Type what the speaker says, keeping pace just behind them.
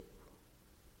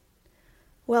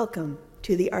Welcome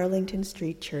to the Arlington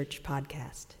Street Church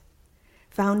podcast.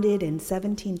 Founded in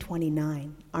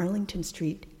 1729, Arlington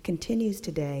Street continues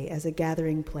today as a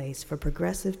gathering place for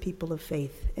progressive people of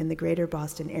faith in the greater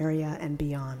Boston area and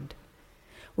beyond.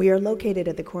 We are located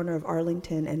at the corner of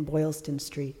Arlington and Boylston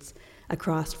Streets,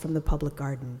 across from the Public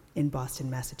Garden in Boston,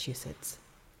 Massachusetts.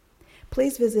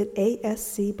 Please visit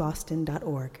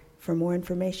ascboston.org for more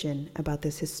information about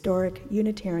this historic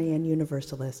Unitarian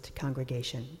Universalist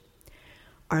congregation.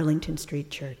 Arlington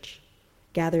Street Church,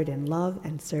 gathered in love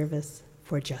and service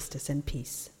for justice and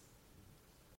peace.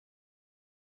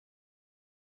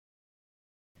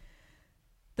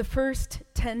 The first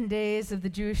 10 days of the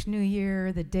Jewish New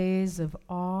Year, the days of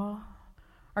awe,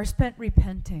 are spent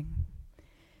repenting,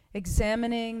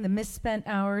 examining the misspent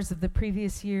hours of the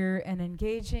previous year and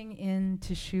engaging in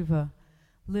teshuvah,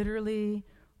 literally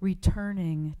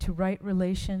returning to right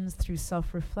relations through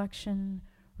self-reflection,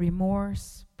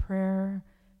 remorse, prayer,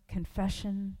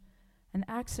 confession, and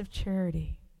acts of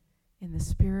charity in the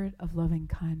spirit of loving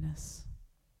kindness.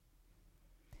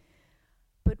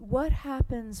 But what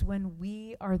happens when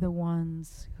we are the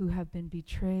ones who have been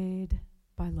betrayed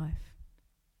by life?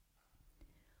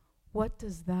 What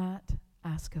does that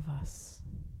ask of us?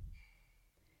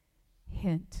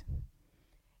 Hint,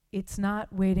 it's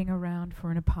not waiting around for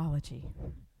an apology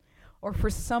or for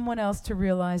someone else to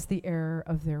realize the error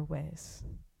of their ways.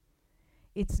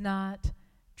 It's not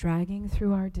dragging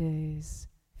through our days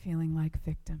feeling like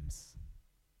victims.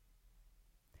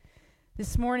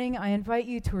 This morning, I invite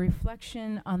you to a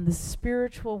reflection on the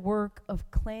spiritual work of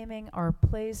claiming our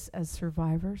place as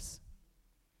survivors,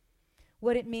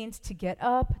 what it means to get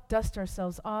up, dust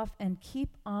ourselves off, and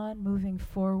keep on moving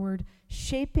forward,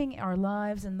 shaping our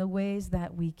lives in the ways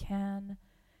that we can,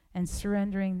 and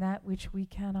surrendering that which we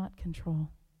cannot control.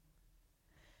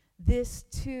 This,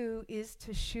 too, is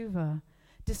teshuvah,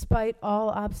 despite all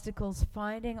obstacles,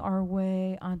 finding our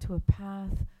way onto a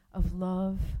path of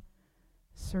love,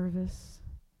 service,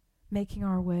 making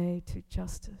our way to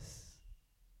justice,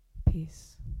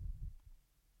 peace.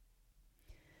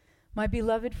 My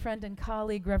beloved friend and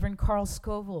colleague, Reverend Carl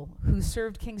Scoville, who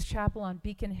served King's Chapel on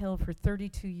Beacon Hill for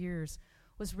 32 years,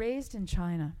 was raised in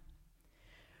China.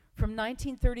 From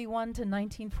 1931 to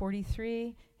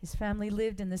 1943, his family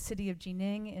lived in the city of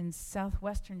Jining in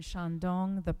southwestern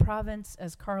Shandong, the province,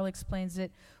 as Carl explains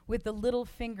it, with the little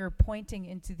finger pointing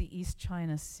into the East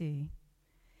China Sea.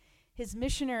 His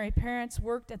missionary parents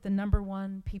worked at the No.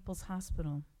 1 People's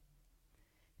Hospital.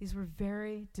 These were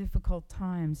very difficult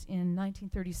times. In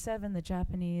 1937, the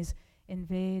Japanese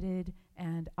invaded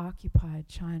and occupied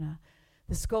China.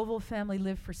 The Scoville family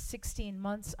lived for 16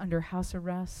 months under house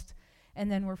arrest, and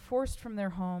then were forced from their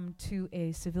home to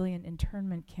a civilian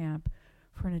internment camp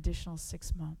for an additional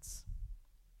 6 months.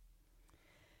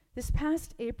 This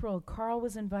past April, Carl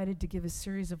was invited to give a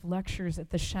series of lectures at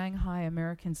the Shanghai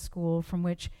American School, from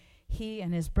which he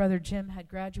and his brother Jim had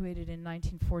graduated in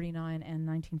 1949 and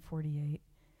 1948.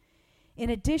 In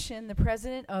addition, the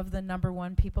president of the No.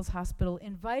 1 People's Hospital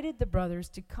invited the brothers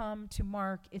to come to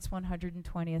mark its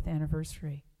 120th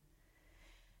anniversary.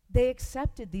 They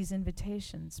accepted these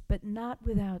invitations, but not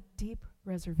without deep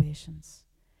reservations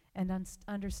and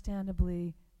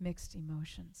understandably mixed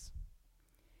emotions.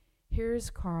 Here's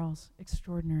Carl's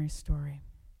extraordinary story.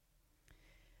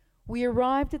 We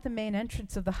arrived at the main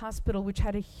entrance of the hospital, which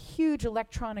had a huge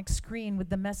electronic screen with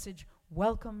the message,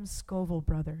 "Welcome, Scoville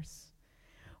Brothers."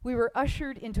 We were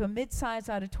ushered into a mid-sized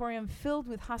auditorium filled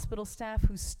with hospital staff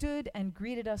who stood and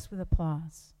greeted us with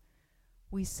applause.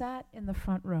 We sat in the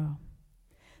front row.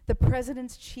 The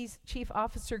president's chief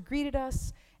officer greeted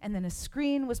us, and then a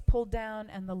screen was pulled down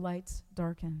and the lights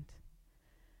darkened.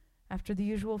 After the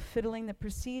usual fiddling that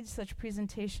precedes such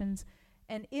presentations,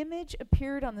 an image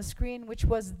appeared on the screen which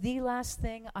was the last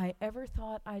thing I ever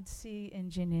thought I'd see in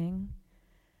Jining.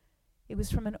 It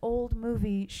was from an old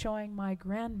movie showing my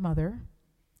grandmother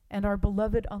and our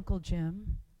beloved Uncle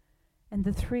Jim and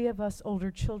the three of us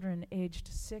older children aged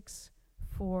 6,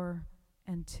 4,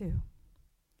 and 2.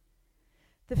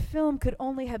 The film could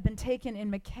only have been taken in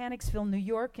Mechanicsville, New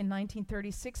York in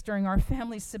 1936 during our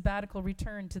family's sabbatical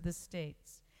return to the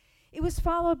States. It was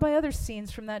followed by other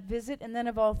scenes from that visit, and then,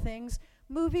 of all things,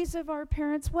 movies of our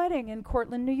parents' wedding in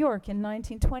Cortland, New York in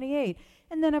 1928,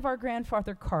 and then of our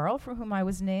grandfather Carl, for whom I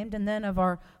was named, and then of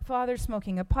our father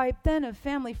smoking a pipe, then of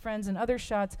family, friends, and other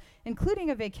shots, including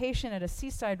a vacation at a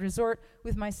seaside resort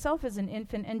with myself as an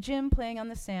infant and Jim playing on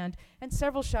the sand, and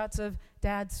several shots of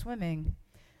Dad swimming.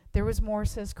 There was more,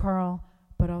 says Carl,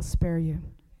 but I'll spare you.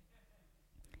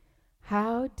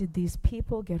 How did these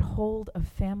people get hold of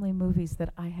family movies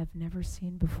that I have never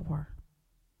seen before?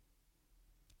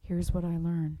 Here's what I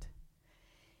learned.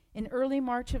 In early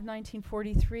March of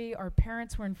 1943, our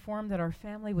parents were informed that our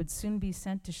family would soon be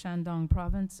sent to Shandong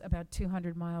province, about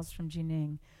 200 miles from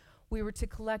Jining. We were to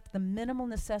collect the minimal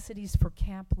necessities for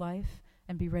camp life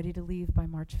and be ready to leave by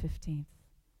March 15th.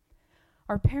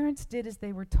 Our parents did as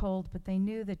they were told, but they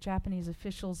knew that Japanese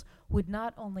officials would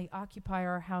not only occupy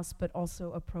our house, but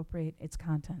also appropriate its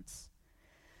contents.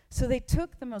 So they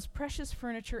took the most precious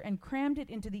furniture and crammed it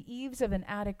into the eaves of an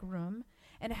attic room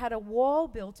and had a wall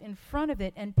built in front of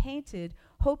it and painted,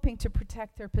 hoping to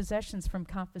protect their possessions from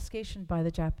confiscation by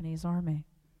the Japanese army.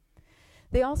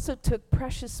 They also took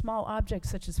precious small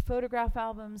objects such as photograph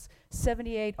albums,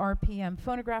 78 RPM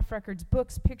phonograph records,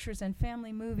 books, pictures, and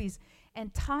family movies,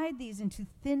 and tied these into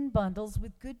thin bundles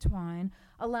with good twine,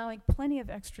 allowing plenty of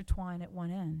extra twine at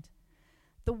one end.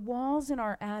 The walls in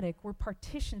our attic were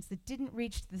partitions that didn't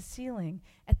reach to the ceiling.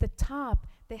 At the top,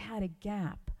 they had a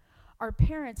gap. Our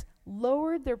parents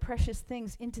lowered their precious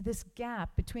things into this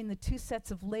gap between the two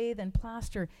sets of lathe and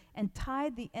plaster and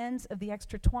tied the ends of the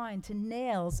extra twine to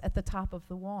nails at the top of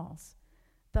the walls.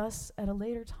 Thus, at a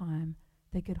later time,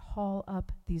 they could haul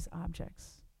up these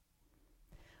objects.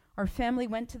 Our family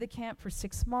went to the camp for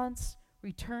 6 months,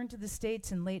 returned to the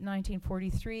States in late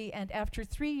 1943, and after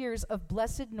 3 years of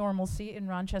blessed normalcy in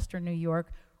Rochester, New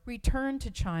York, returned to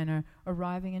China,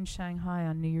 arriving in Shanghai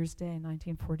on New Year's Day,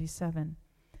 1947.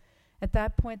 At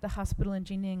that point, the hospital in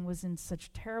Jining was in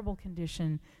such terrible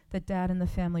condition that Dad and the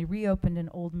family reopened an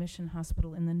old mission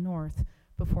hospital in the north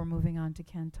before moving on to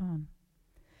Canton.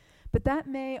 But that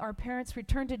May, our parents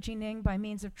returned to Jining by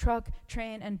means of truck,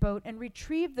 train, and boat and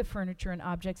retrieved the furniture and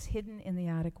objects hidden in the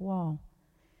attic wall.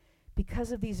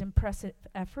 Because of these impressive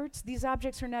efforts, these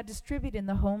objects are now distributed in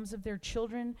the homes of their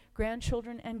children,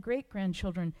 grandchildren, and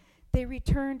great-grandchildren. They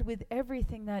returned with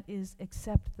everything that is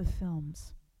except the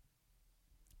films.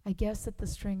 I guess that the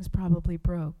strings probably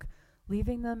broke,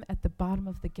 leaving them at the bottom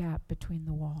of the gap between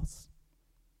the walls.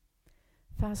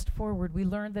 Fast forward, we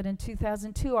learned that in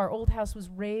 2002, our old house was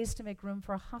razed to make room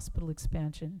for a hospital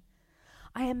expansion.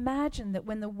 I imagine that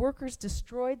when the workers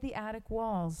destroyed the attic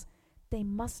walls, they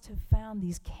must have found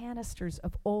these canisters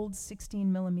of old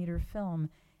 16mm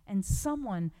film, and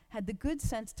someone had the good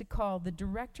sense to call the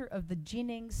director of the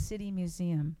Jining City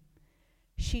Museum.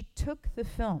 She took the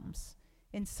films,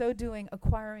 in so doing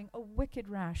acquiring a wicked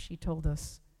rash, she told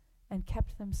us, and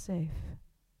kept them safe.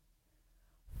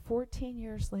 14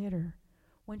 years later,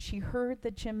 when she heard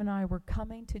that Jim and I were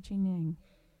coming to Jining,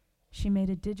 she made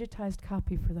a digitized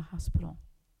copy for the hospital,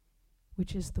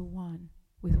 which is the one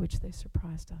with which they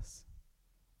surprised us.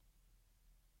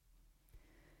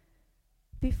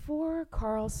 Before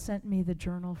Carl sent me the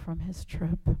journal from his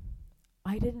trip,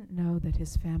 I didn't know that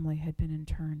his family had been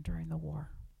interned during the war.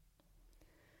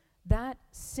 That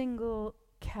single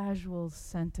casual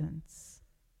sentence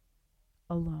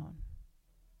alone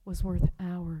was worth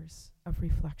hours of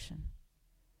reflection.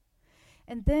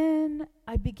 And then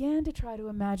I began to try to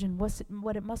imagine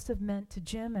what it must have meant to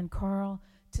Jim and Carl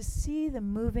to see the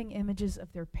moving images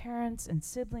of their parents and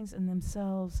siblings and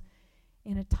themselves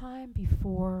in a time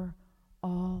before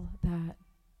all that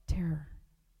terror.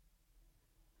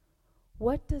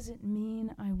 What does it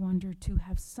mean, I wonder, to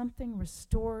have something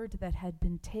restored that had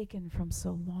been taken from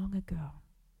so long ago?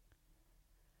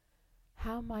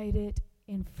 How might it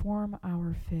inform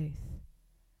our faith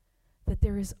that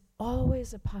there is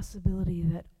always a possibility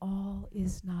that all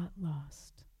is not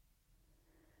lost?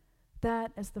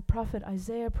 That, as the prophet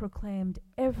Isaiah proclaimed,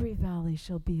 every valley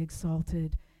shall be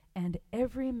exalted, and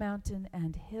every mountain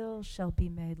and hill shall be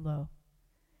made low,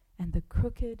 and the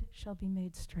crooked shall be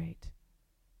made straight,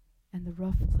 and the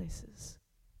rough places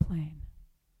plain.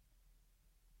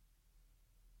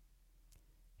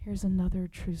 Here's another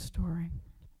true story.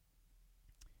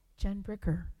 Jen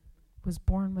Bricker was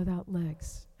born without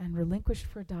legs and relinquished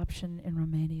for adoption in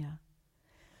Romania.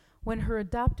 When her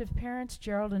adoptive parents,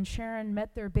 Gerald and Sharon,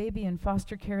 met their baby in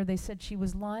foster care, they said she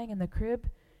was lying in the crib.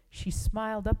 She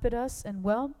smiled up at us, and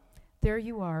well, there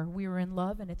you are. We were in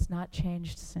love, and it's not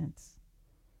changed since.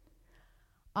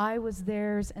 I was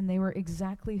theirs, and they were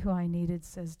exactly who I needed,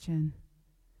 says Jen.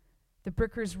 The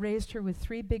Brickers raised her with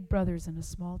 3 big brothers in a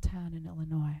small town in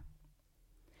Illinois.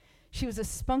 She was a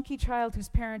spunky child whose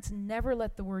parents never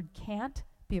let the word can't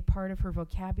be a part of her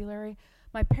vocabulary.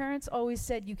 My parents always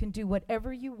said, you can do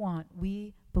whatever you want.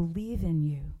 We believe in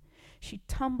you. She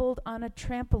tumbled on a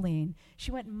trampoline. She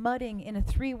went mudding in a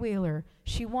 3-wheeler.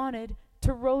 She wanted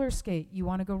to roller skate. You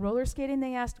want to go roller skating?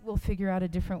 They asked. We'll figure out a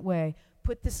different way.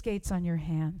 Put the skates on your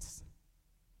hands.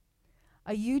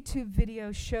 A YouTube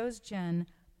video shows Jen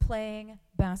playing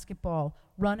basketball,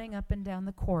 running up and down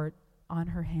the court on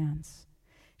her hands.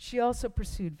 She also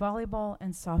pursued volleyball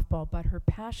and softball, but her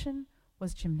passion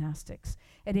was gymnastics.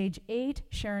 At age 8,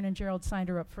 Sharon and Gerald signed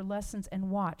her up for lessons and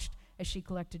watched as she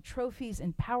collected trophies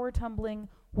in power tumbling,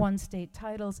 won state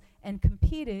titles, and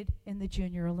competed in the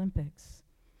Junior Olympics.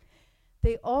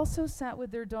 They also sat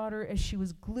with their daughter as she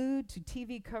was glued to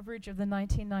TV coverage of the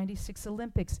 1996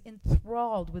 Olympics,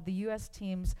 enthralled with the U.S.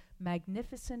 team's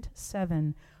Magnificent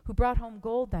Seven, who brought home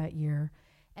gold that year,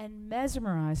 and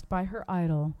mesmerized by her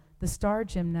idol, the star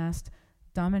gymnast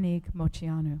Dominique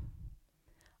Moceanu.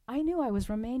 I knew I was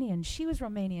Romanian. She was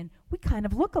Romanian. We kind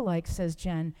of look alike, says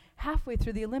Jen. Halfway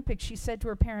through the Olympics, she said to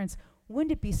her parents,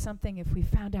 "Wouldn't it be something if we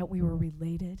found out we were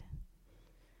related?"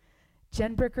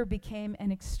 Jen Bricker became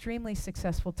an extremely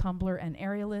successful tumbler and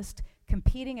aerialist,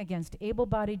 competing against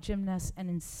able-bodied gymnasts and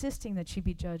insisting that she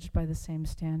be judged by the same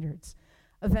standards.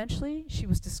 Eventually, she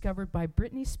was discovered by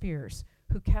Britney Spears,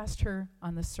 who cast her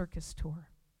on the circus tour.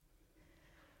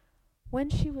 When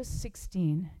she was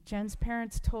 16, Jen's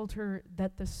parents told her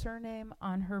that the surname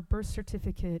on her birth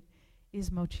certificate is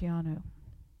Moceanu,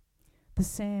 the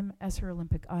same as her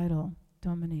Olympic idol,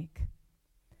 Dominique.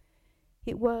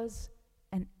 It was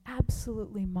an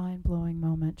absolutely mind-blowing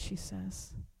moment, she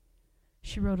says.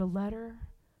 She wrote a letter,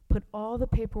 put all the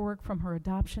paperwork from her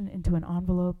adoption into an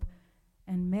envelope,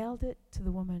 and mailed it to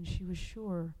the woman she was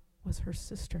sure was her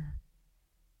sister.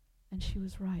 And she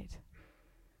was right.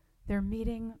 Their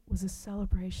meeting was a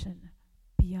celebration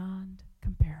beyond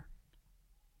compare.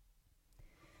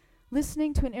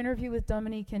 Listening to an interview with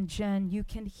Dominique and Jen, you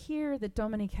can hear that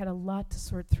Dominique had a lot to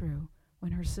sort through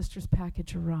when her sister's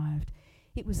package arrived.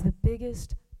 It was the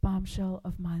biggest bombshell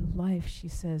of my life, she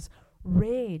says.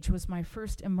 Rage was my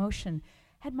first emotion.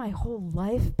 Had my whole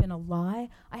life been a lie?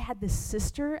 I had this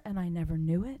sister and I never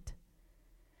knew it.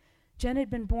 Jen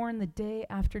had been born the day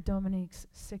after Dominique's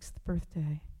 6th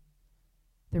birthday.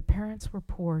 Their parents were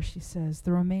poor, she says.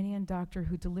 The Romanian doctor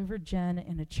who delivered Jen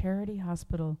in a charity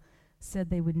hospital said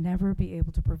they would never be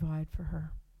able to provide for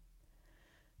her.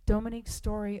 Dominique's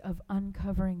story of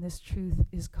uncovering this truth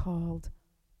is called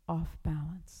Off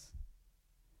Balance.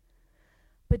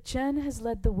 But Jen has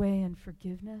led the way in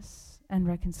forgiveness and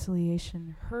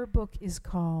reconciliation. Her book is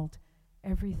called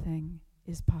Everything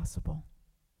is Possible.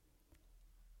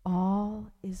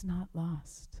 All is not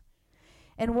lost.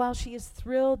 And while she is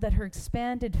thrilled that her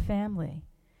expanded family,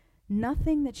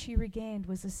 nothing that she regained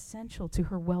was essential to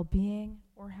her well-being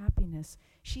or happiness.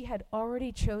 She had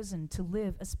already chosen to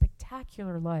live a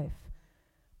spectacular life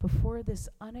before this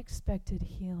unexpected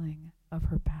healing of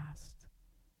her past.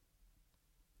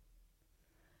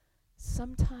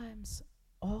 Sometimes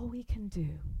all we can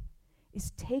do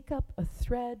is take up a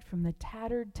thread from the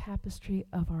tattered tapestry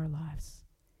of our lives,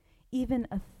 even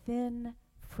a thin,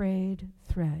 frayed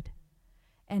thread,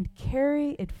 and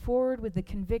carry it forward with the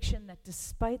conviction that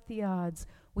despite the odds,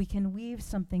 we can weave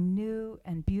something new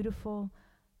and beautiful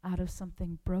out of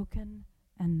something broken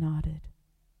and knotted.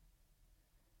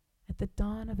 At the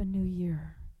dawn of a new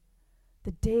year,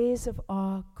 the days of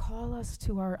awe call us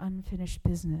to our unfinished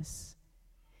business,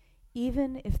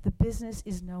 even if the business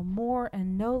is no more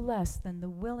and no less than the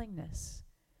willingness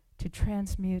to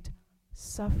transmute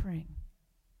suffering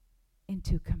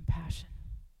into compassion.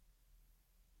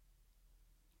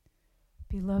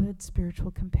 Beloved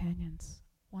spiritual companions,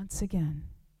 once again,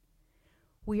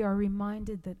 we are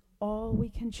reminded that all we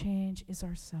can change is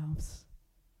ourselves,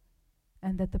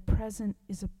 and that the present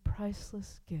is a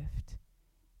priceless gift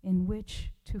in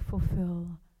which to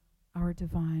fulfill our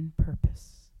divine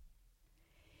purpose.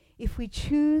 If we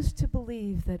choose to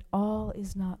believe that all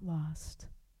is not lost,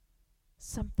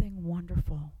 something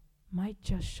wonderful might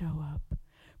just show up.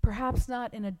 Perhaps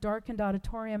not in a darkened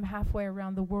auditorium halfway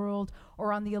around the world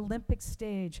or on the Olympic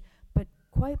stage, but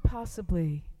quite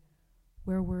possibly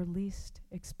where we're least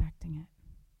expecting it.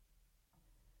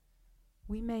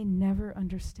 We may never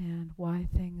understand why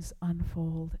things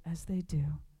unfold as they do,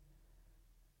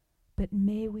 but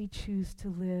may we choose to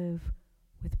live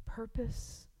with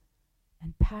purpose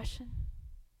and passion,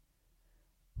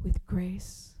 with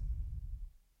grace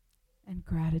and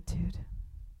gratitude.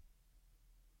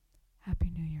 Happy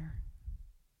New Year.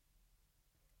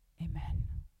 Amen.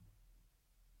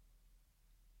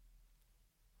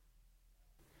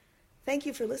 Thank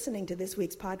you for listening to this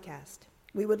week's podcast.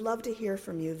 We would love to hear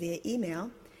from you via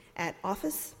email at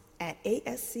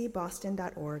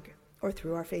office@ascboston.org or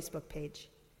through our Facebook page.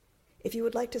 If you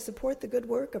would like to support the good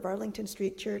work of Arlington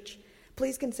Street Church,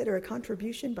 please consider a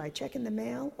contribution by check in the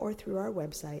mail or through our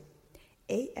website,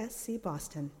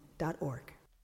 ascboston.org.